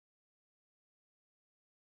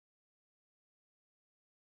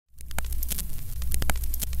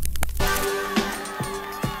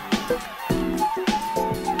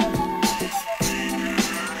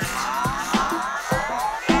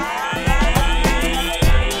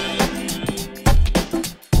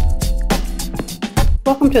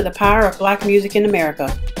Welcome to the Power of Black Music in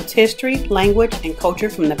America. Its history, language, and culture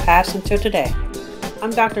from the past until today. I'm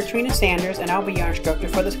Dr. Trina Sanders, and I'll be your instructor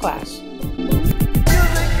for this class.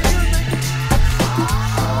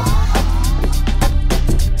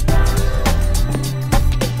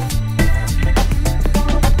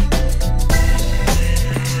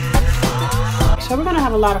 So we're going to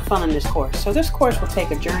have a lot of fun in this course. So this course will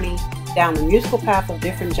take a journey down the musical path of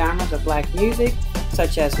different genres of Black music,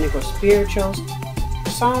 such as Negro spirituals,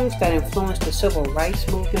 songs that influenced the civil rights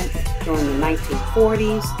movement during the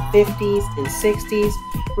 1940s, 50s, and 60s.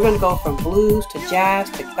 We're going to go from blues to jazz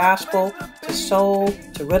to gospel to soul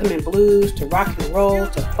to rhythm and blues to rock and roll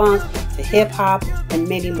to funk to hip hop and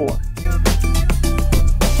many more.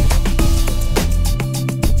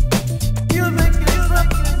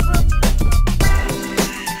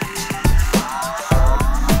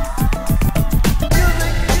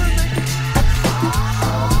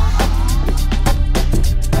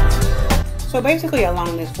 So basically,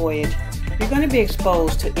 along this voyage, you're going to be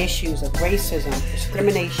exposed to issues of racism,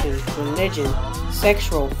 discrimination, religion,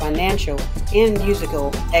 sexual, financial, and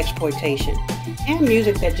musical exploitation, and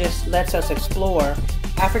music that just lets us explore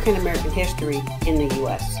African American history in the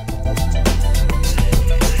U.S.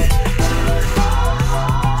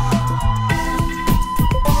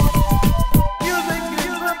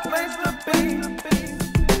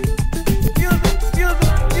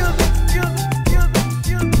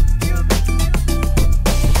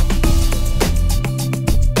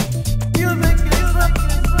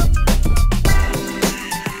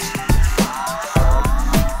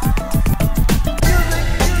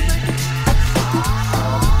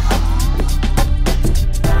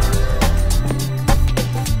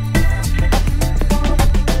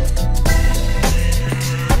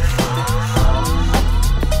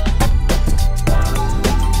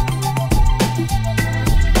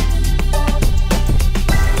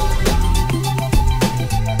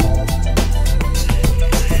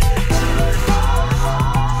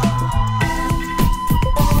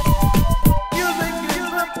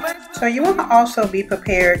 So you want to also be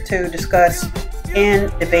prepared to discuss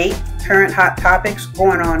and debate current hot topics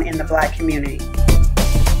going on in the Black community.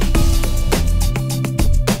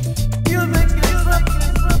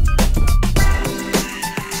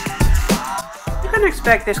 You can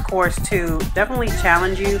expect this course to definitely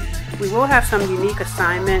challenge you. We will have some unique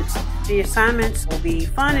assignments. The assignments will be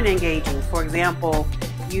fun and engaging. For example,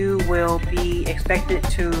 you will be expected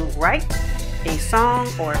to write a song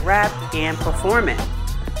or a rap and perform it.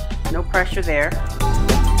 No pressure there.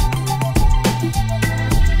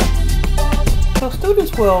 So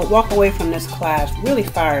students will walk away from this class really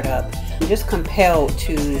fired up and just compelled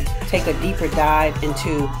to take a deeper dive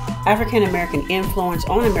into African American influence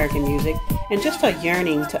on American music and just a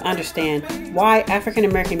yearning to understand why African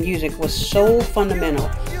American music was so fundamental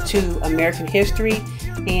to American history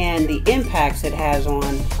and the impacts it has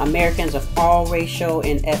on Americans of all racial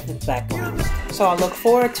and ethnic backgrounds. So I look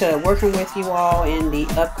forward to working with you all in the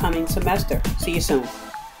upcoming semester. See you soon.